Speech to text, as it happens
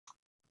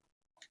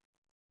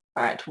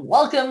All right,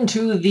 welcome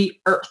to the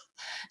Earth.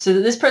 So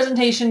this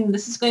presentation,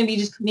 this is going to be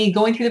just me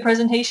going through the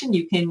presentation.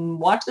 You can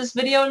watch this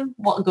video and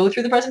go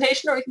through the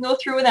presentation, or you can go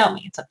through without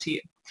me. It's up to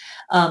you.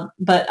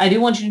 But I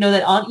do want you to know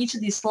that on each of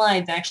these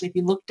slides, actually, if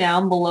you look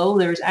down below,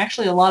 there's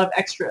actually a lot of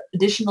extra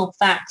additional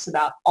facts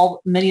about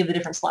many of the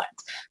different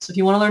slides. So if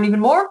you want to learn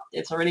even more,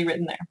 it's already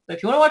written there. But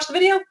if you want to watch the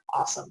video,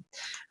 awesome.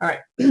 All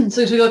right,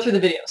 so to go through the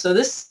video. So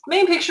this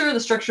main picture, the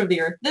structure of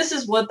the Earth, this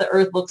is what the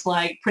Earth looks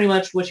like, pretty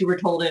much what you were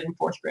told in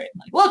 4th grade.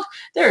 Like, look,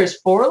 there's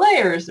 4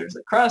 layers. There's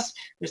the crust,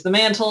 there's the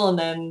mantle, and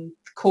then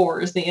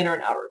core is the inner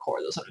and outer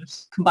core. Those are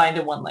combined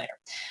in one layer.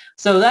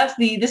 So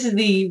this is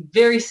the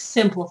very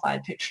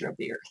simplified picture of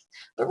the Earth.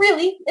 But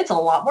really, it's a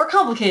lot more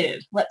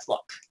complicated. Let's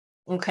look.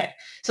 Okay,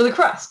 so the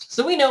crust.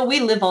 So we know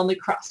we live on the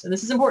crust, and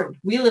this is important.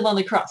 We live on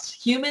the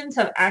crust. Humans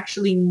have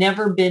actually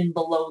never been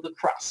below the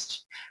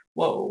crust.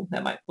 Whoa,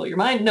 that might blow your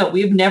mind. No,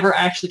 we've never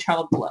actually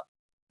traveled below.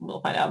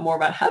 We'll find out more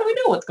about how do we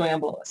know what's going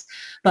on below us.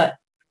 But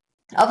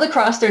of the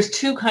crust, there's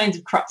 2 kinds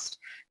of crust.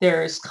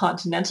 There's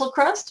continental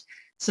crust,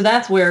 so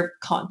that's where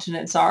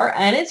continents are,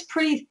 and it's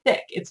pretty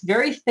thick. It's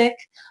very thick,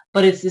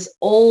 but it's this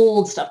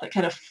old stuff that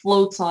kind of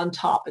floats on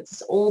top. It's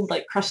this old,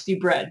 like, crusty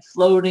bread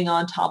floating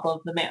on top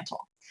of the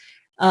mantle.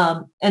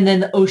 And then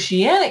the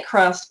oceanic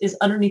crust is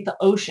underneath the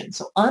ocean.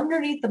 So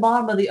underneath the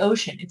bottom of the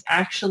ocean, it's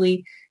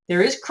actually,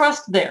 there is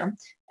crust there,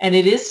 and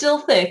it is still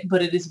thick,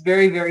 but it is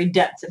very, very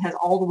dense. It has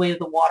all the weight of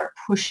the water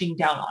pushing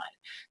down on it.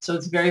 So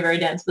it's very, very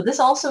dense. But this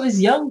also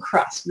is young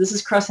crust. This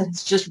is crust that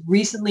has just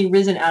recently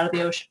risen out of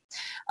the ocean,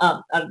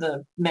 out of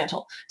the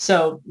mantle.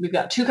 So we've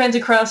got 2 kinds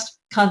of crust.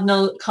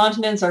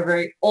 Continents are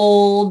very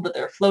old, but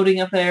they're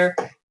floating up there.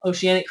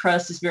 Oceanic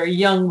crust is very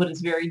young, but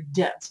it's very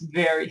dense,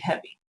 very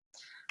heavy.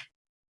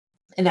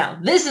 And now,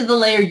 this is the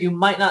layer you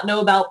might not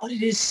know about, but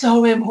it is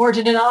so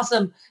important and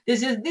awesome.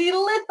 This is the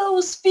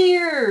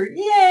lithosphere.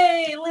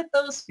 Yay,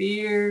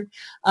 lithosphere.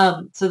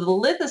 So the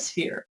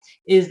lithosphere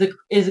is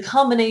a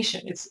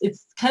combination.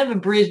 It's kind of a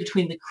bridge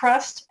between the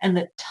crust and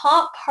the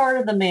top part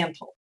of the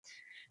mantle.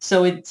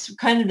 So it's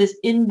kind of this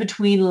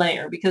in-between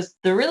layer, because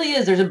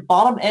there's a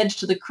bottom edge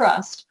to the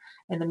crust,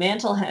 and the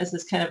mantle has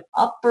this kind of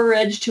upper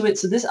edge to it.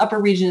 So this upper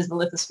region is the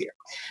lithosphere.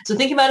 So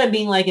think about it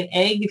being like an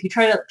egg. If you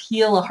try to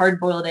peel a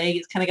hard-boiled egg,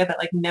 it's kind of got that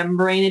like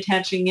membrane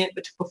attaching it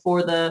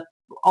before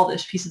all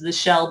this pieces of the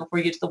shell before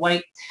you get to the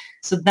white.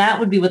 So that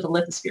would be what the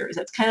lithosphere is.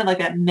 It's kind of like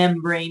that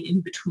membrane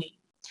in between.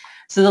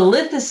 So the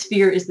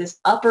lithosphere is this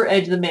upper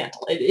edge of the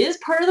mantle. It is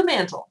part of the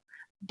mantle,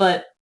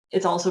 but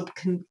it's also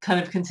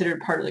kind of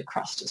considered part of the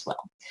crust as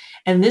well.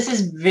 And this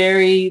is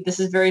very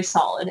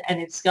solid,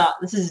 and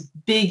this is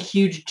big,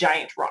 huge,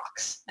 giant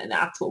rocks, and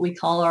that's what we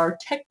call our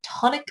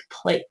tectonic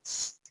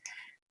plates.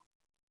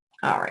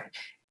 All right.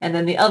 And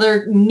then the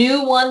other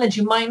new one that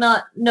you might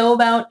not know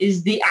about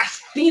is the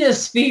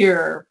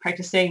asthenosphere.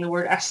 Practice saying the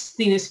word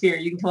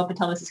asthenosphere. You can come up and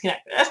tell me this is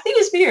connected.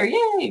 Asthenosphere,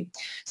 yay!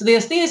 So the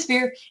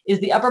asthenosphere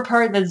is the upper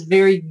part that's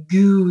very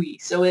gooey,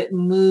 so it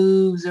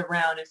moves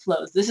around, it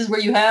flows. This is where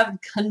you have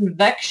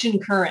convection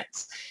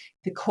currents.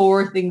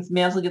 The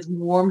mantle gets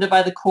warmed up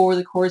by the core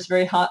is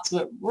very hot, so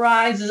it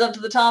rises up to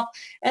the top,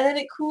 and then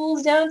it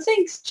cools down and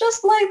sinks,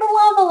 just like the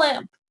lava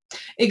lamp.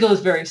 It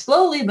goes very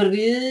slowly, but it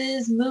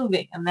is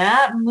moving. And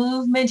that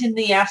movement in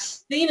the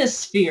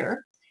asthenosphere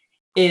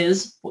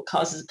is what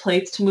causes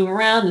plates to move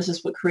around. This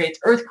is what creates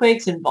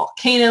earthquakes and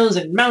volcanoes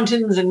and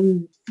mountains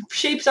and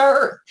shapes our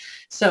Earth.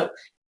 So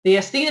the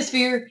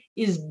asthenosphere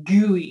is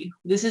gooey.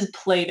 This is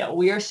Play-Doh.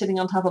 We are sitting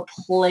on top of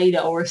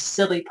Play-Doh or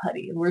silly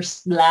putty, and we're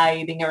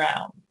sliding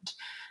around.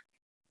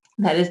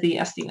 That is the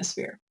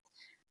asthenosphere.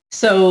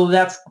 So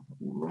that's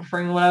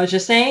referring to what I was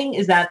just saying,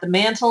 is that the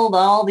mantle,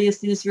 all the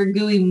asthenosphere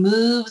gooey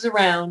moves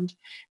around,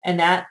 and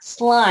that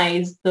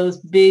slides those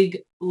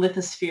big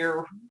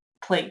lithosphere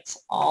plates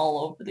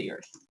all over the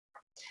Earth.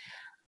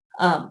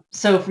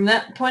 So from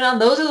that point on,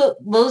 those are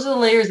the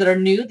layers that are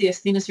new, the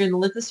asthenosphere and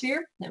the lithosphere,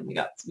 and we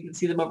can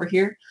see them over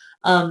here.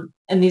 And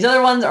these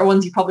other ones are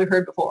ones you've probably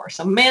heard before.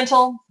 So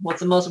mantle,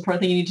 what's the most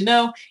important thing you need to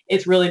know?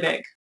 It's really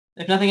big.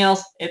 If nothing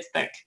else, it's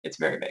thick. It's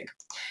very big.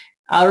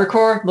 Outer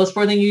core, most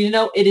important thing you need to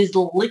know, it is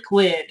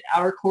liquid.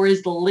 Outer core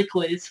is the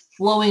liquid. It's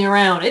flowing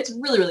around. It's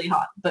really, really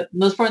hot. But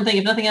most important thing,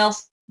 if nothing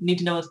else, you need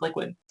to know it's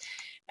liquid.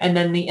 And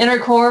then the inner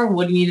core,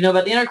 what do you need to know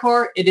about the inner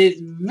core? It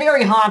is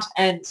very hot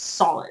and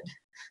solid.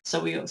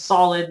 So we go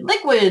solid,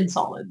 liquid,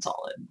 solid,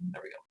 solid.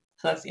 There we go.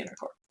 So that's the inner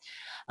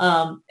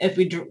core. If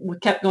we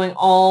kept going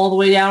all the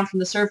way down from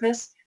the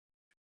surface,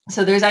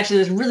 so there's actually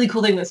this really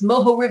cool thing, this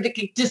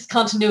mohorivdic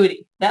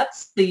discontinuity.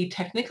 That's the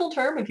technical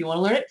term, if you want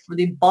to learn it, for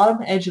the bottom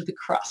edge of the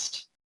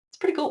crust. It's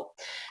pretty cool.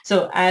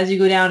 So as you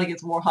go down, it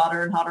gets more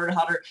hotter and hotter and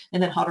hotter,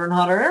 and then hotter and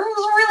hotter, and it's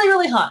really,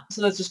 really hot.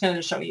 So that's just kind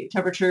of to show you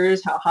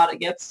temperatures, how hot it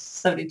gets.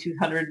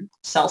 7,200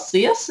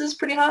 Celsius is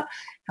pretty hot,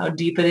 how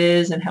deep it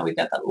is, and how we've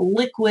got that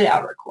liquid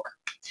outer core.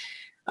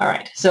 All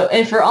right, so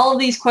and for all of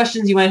these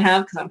questions you might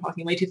have, because I'm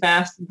talking way too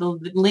fast, the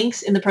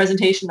links in the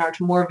presentation are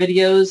to more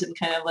videos and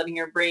kind of letting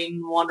your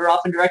brain wander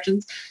off in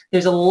directions.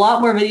 There's a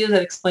lot more videos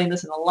that explain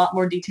this in a lot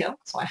more detail,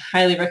 so I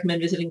highly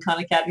recommend visiting Khan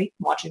Academy,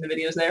 watching the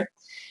videos there.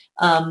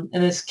 And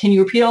this, can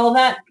you repeat all of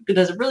that? It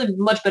does a really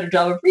much better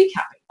job of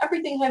recapping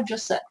everything I've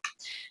just said.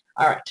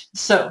 All right,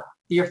 so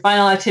your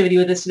final activity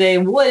with this today,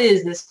 what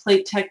is this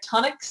plate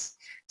tectonics?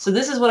 So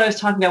this is what I was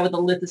talking about with the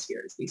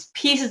lithospheres. These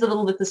pieces of the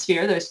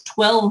lithosphere, there's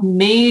 12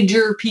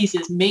 major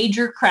pieces,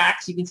 major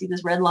cracks. You can see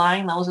this red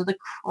line. Those are the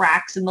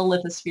cracks in the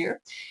lithosphere.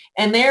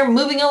 And they're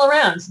moving all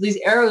around. So these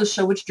arrows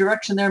show which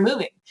direction they're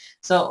moving.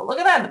 So look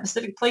at that. The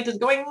Pacific plate is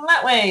going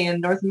that way, and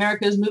North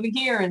America is moving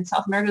here, and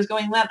South America is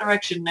going that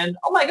direction. And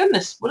oh my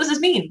goodness, what does this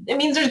mean? It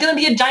means there's going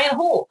to be a giant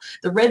hole.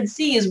 The Red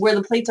Sea is where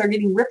the plates are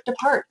getting ripped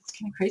apart. It's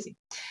kind of crazy.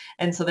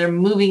 And so they're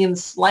moving and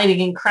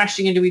sliding and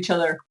crashing into each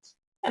other.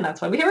 And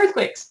that's why we have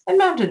earthquakes and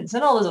mountains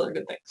and all those other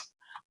good things.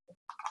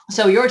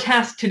 So your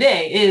task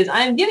today is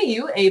I'm giving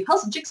you a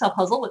puzzle jigsaw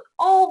puzzle with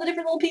all the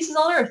different little pieces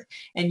on Earth,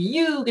 and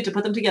you get to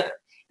put them together.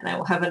 And I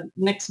will have a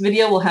next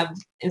video, we'll have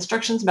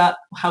instructions about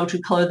how to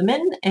color them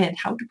in and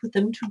how to put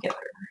them together.